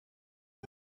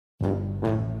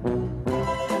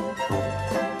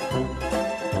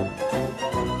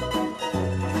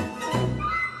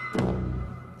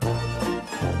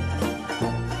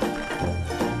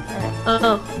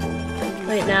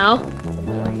now?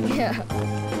 Yeah.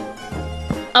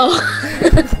 Oh.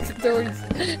 There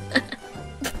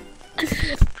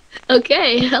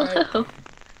Okay, hello.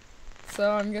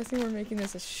 So I'm guessing we're making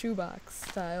this a shoebox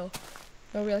style.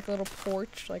 There'll be like a little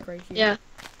porch, like right here. Yeah.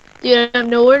 Dude, I'm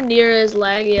nowhere near as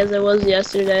laggy as I was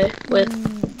yesterday with...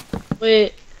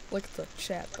 Wait. Look at the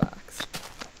chat box.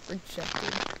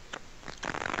 Rejected.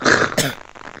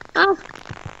 Oh.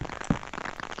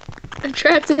 I'm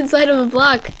trapped inside of a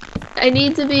block. I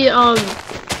need to be,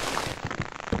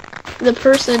 the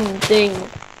person thing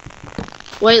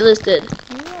whitelisted.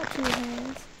 You got 2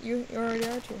 hands. You already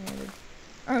are 2-handed.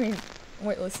 I mean,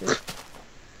 whitelisted.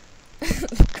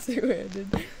 2-handed.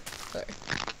 Sorry.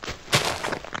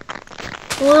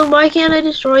 Well, then why can't I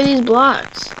destroy these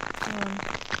blocks?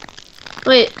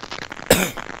 Wait.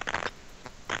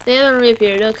 They haven't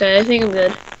reappeared. Okay, I think I'm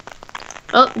good.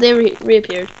 Oh, they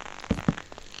reappeared.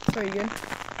 Are you good?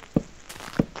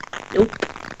 Nope.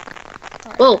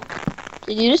 Right. Whoa.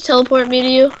 Did you just teleport me to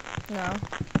you? No.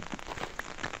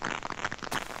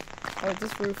 Oh,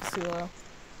 this roof is too low.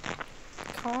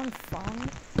 Fun.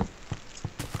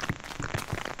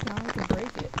 Now I can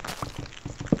break it.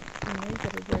 I know you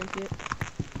gotta break it.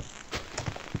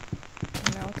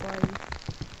 And now it's laggy.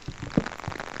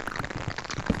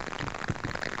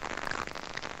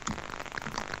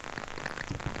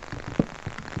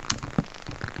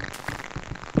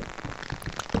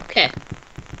 Okay.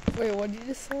 Wait, what did you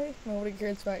just say? Nobody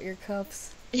cares about your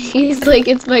cups. He's like,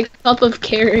 it's my cup of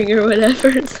caring or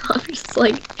whatever. So I'm just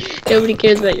like, nobody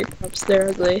cares about your cups. They're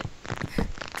ugly.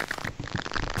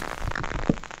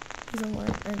 He's on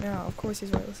white right now. Of course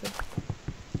he's whitelisted.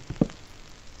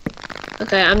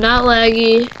 Okay, I'm not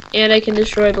laggy, and I can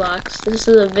destroy blocks. This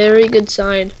is a very good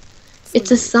sign.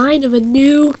 It's a sign of a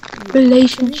new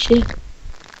relationship.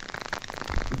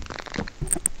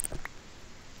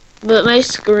 But my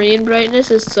screen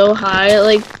brightness is so high,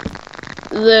 like,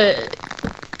 the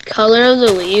color of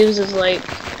the leaves is like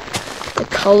the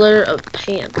color of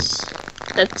pants.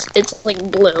 It's like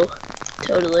blue.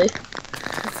 Totally.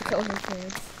 It's the color of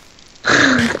pants.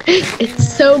 It's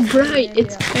so bright,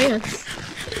 it's pants.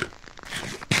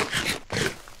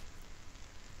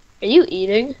 Are you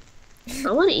eating?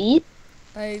 I want to eat.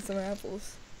 I ate some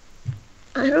apples.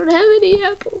 I don't have any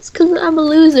apples because I'm a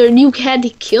loser and you had to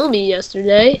kill me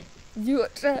yesterday. You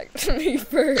attacked me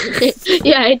first.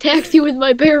 Yeah, I attacked you with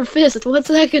my bare fist. What's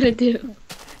that gonna do?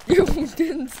 You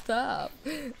didn't stop.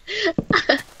 I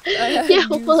had Yeah,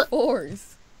 to use well,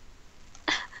 force.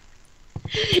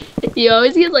 you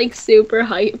always get like super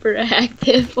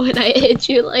hyperactive when I hit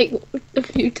you like a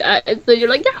few times. So you're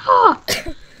like, ah!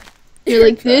 You're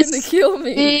like, trying this to kill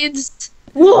me. needs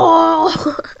whoa.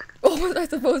 What was I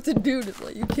supposed to do to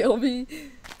let you kill me?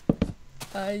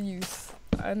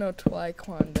 I know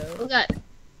Taekwondo. Oh god.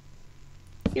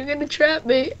 You're gonna trap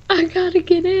me. I gotta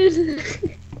get in.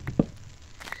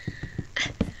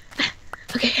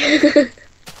 Okay.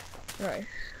 Right.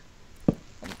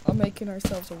 I'm making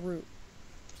ourselves a route.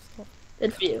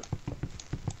 Good for you.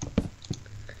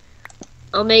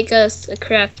 I'll make us a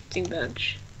crafting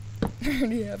bench. I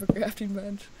already have a crafting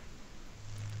bench.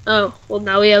 Oh, well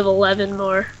now we have 11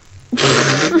 more.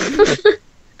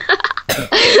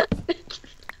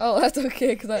 Oh, that's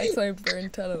okay, because I actually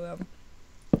burned 10 of them.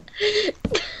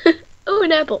 Oh,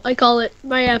 an apple. I call it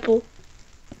my apple.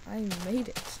 I made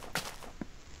it.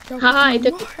 Don't Haha, I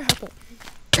take took my apple.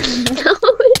 No,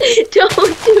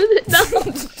 don't do that.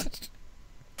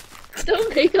 No.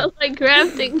 Don't make up my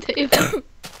crafting table.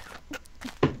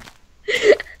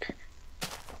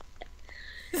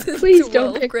 Please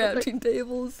don't pick up crafting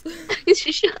tables.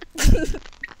 Shut.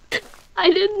 I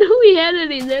didn't know we had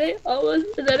any. Then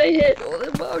I hit. Well,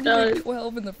 then why would you make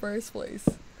 12 in the first place?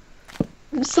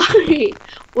 I'm sorry.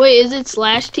 Wait, is it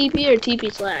slash TP or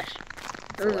TP slash?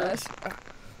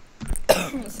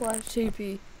 Slash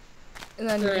TP. And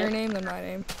then your name, then my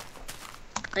name.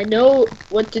 I know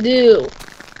what to do.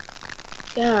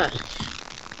 Gosh.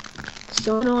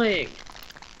 So annoying.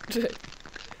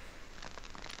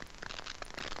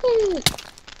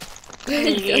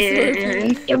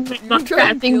 Give me my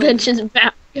crafting benches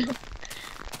back. Yeah.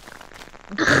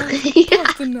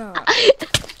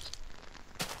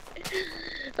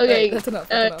 Okay, right, that's enough.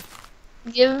 That's enough.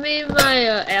 Give me my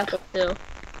apple too.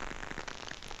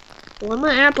 I want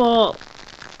my apple.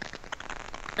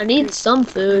 I need some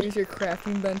food. Here's your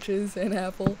crafting benches and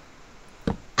apple.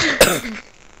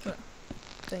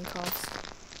 Thing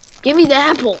costs. Give me the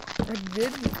apple. I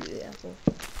did give you the apple.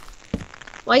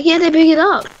 Why can't I pick it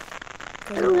up?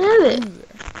 I don't have it.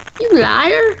 You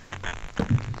liar.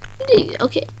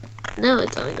 Okay. No,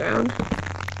 it's on the ground.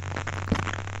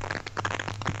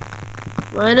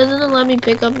 Why doesn't it let me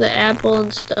pick up the apple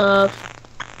and stuff?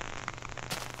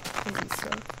 Easy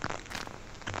stuff.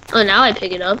 Oh, now I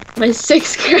pick it up. My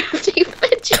 6 crafting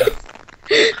benches.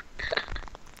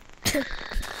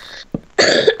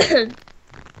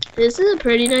 This is a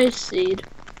pretty nice seed.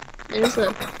 There's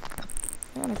a.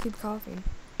 Yeah, and I keep coughing.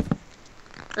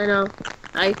 I know.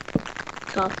 I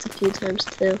coughed a few times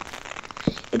too.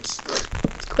 It's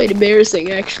quite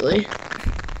embarrassing, actually.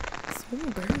 It's really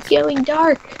embarrassing. It's going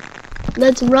dark.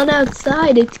 Let's run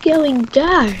outside. It's going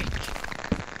dark.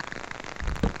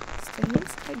 Stay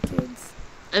inside, kids.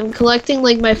 I'm collecting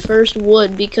like my first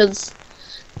wood because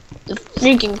the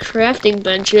freaking crafting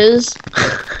benches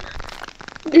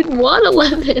didn't want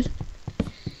 11.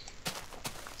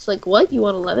 It's like, what? You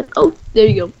want 11? Oh, there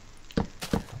you go.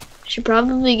 Should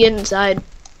probably get inside.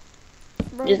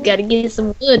 Just gotta get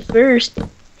some wood first.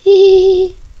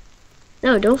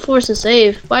 No, don't force a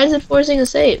save. Why is it forcing a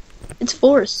save? It's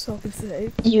force. So I can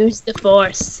save. Use the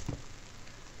force.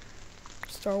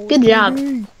 Star Wars Good job.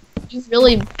 TV. You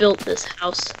really built this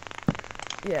house.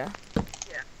 Yeah.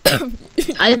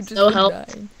 I so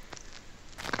helped.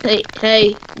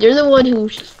 Hey, you're the one who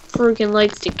freaking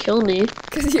likes to kill me.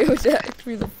 Because you attacked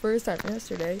me the first time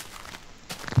yesterday.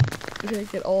 You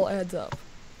think it all adds up.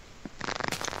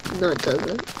 No, it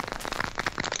doesn't.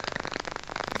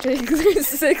 Jake, there's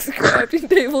 6 crafting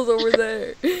tables over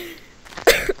there.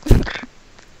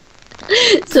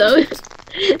 So,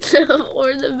 the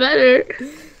more the better.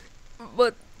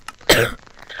 But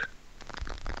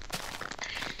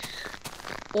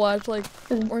watch, like,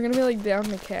 we're gonna be like down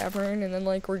in the cavern, and then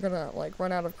like we're gonna like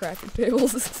run out of crafting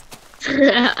tables.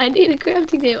 I need a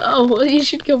crafting table. Oh, well, you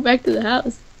should go back to the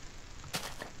house.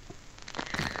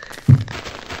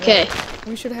 Okay.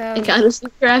 We should have I got us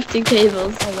some crafting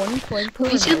tables. a 1 plank per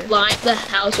We should minute. line the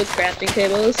house with crafting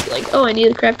tables. Like, oh, I need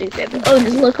a crafting table. Oh,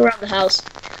 just look around the house.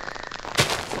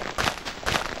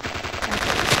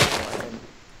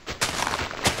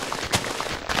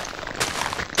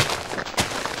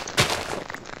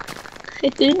 I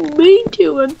didn't mean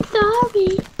to. I'm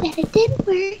sorry that it didn't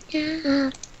work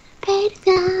out. Paid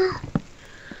enough.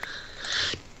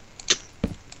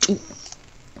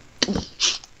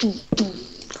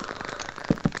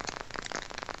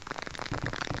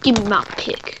 Give me my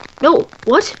pick. No,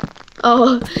 what?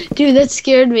 Oh, dude, that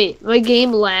scared me. My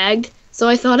game lagged, so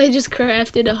I thought I just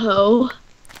crafted a hoe.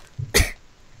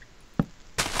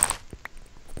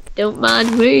 Don't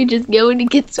mind me, just going to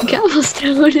get some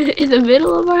cobblestone in the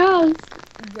middle of our house.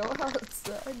 Go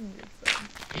outside and get some.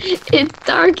 It's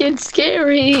dark and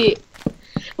scary.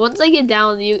 Once I get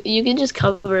down, you can just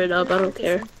cover it up. I don't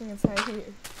care. Something inside here.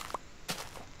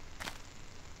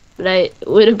 But I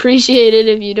would appreciate it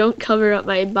if you don't cover up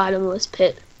my bottomless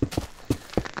pit.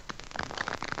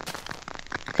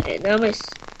 Okay, now my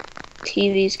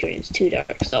TV screen's too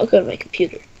dark, so I'll go to my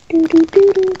computer. I'm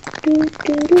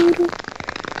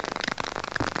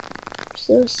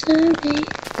so sorry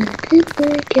that didn't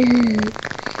work out.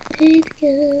 Take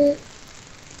it.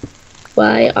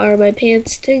 Why are my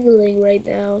pants tingling right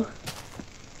now?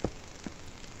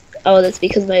 Oh, that's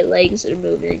because my legs are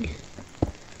moving.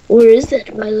 Where is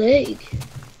that, my leg?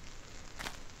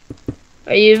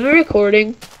 Are you even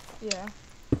recording? Yeah.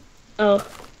 Oh.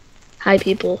 Hi,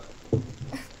 people.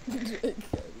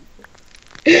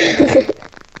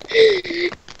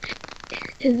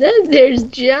 And then there's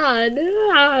John. Dude,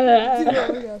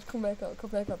 oh my gosh, come back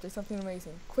up. There's something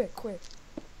amazing. Quick.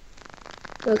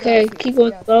 Okay, Yes, keep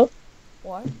going yes. slow.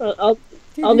 What? I'll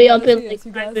Dude, I'll you be gotta up in see like this,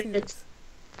 you 5 gotta see minutes.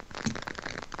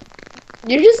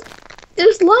 this.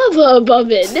 There's lava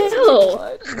above it. No.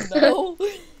 What? No. What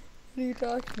are you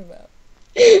talking about?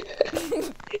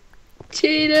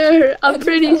 Cheater. I'm That's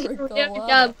pretty never sure we go haven't up.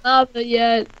 got lava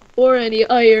yet. Or any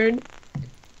iron.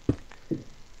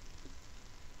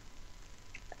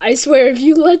 I swear, if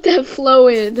you let that flow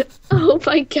in. Oh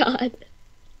my god.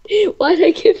 Why'd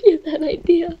I give you that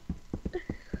idea?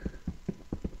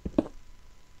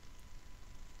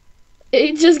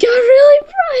 It just got really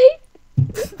bright.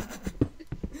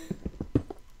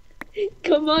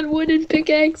 Come on, wooden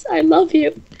pickaxe. I love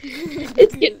you.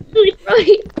 It's getting really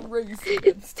bright.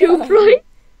 It's too bright.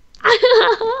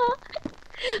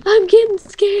 I'm getting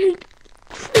scared.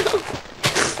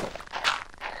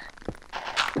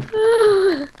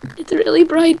 No. It's really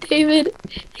bright, David.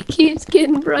 It keeps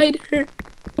getting brighter.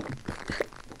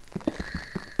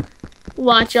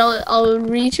 Watch, I'll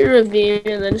reach a ravine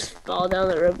and then just fall down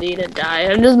the ravine and die.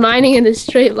 I'm just mining in a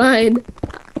straight line.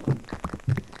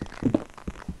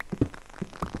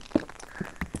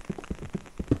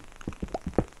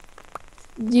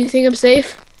 Do you think I'm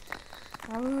safe?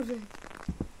 I don't know, Jake.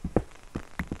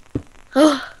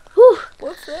 Oh, whew.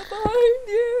 What's that behind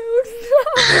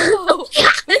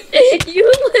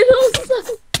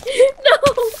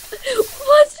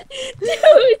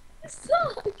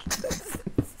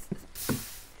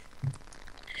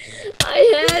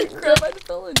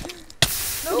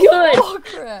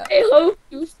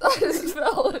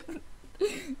just fell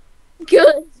in.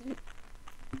 Good.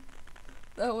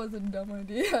 That was a dumb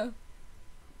idea.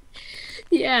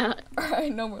 Yeah.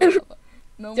 Alright, no more lava.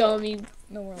 No more. Dummy.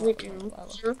 No more lava. Freaking No more lava.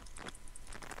 loser.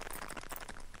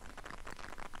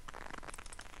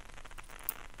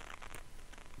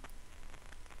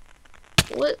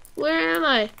 What? Where am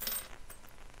I?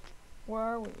 Where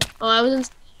are we? Oh, I was in.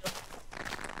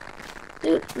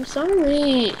 Dude, I'm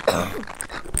sorry.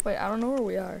 Wait, I don't know where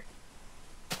we are.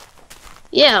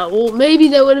 Yeah, well, maybe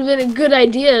that would have been a good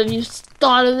idea if you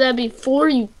thought of that before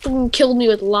you fucking killed me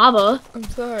with lava. I'm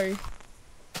sorry.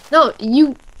 No,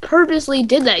 you purposely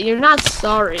did that. You're not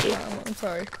sorry. I'm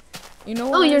sorry. You know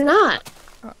what? No, you're not.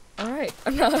 Alright,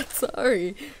 I'm not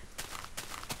sorry.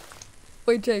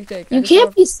 Wait, Jake. You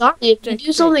can't be sorry if you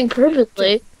do something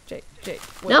purposely. Jake, wait.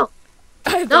 No.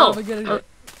 I No. thought of a good idea.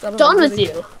 I'm done with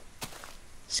you.